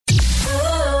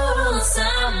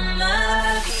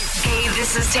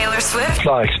This is Taylor Swift.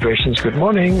 Fly Expressions, good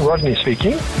morning. Rodney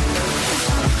speaking.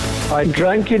 I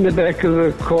drank in the back of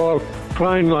the car,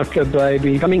 crying like a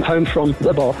baby, coming home from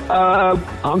the bar.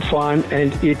 I'm fine,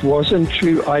 and it wasn't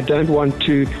true. I don't want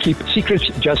to keep secrets,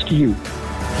 just you.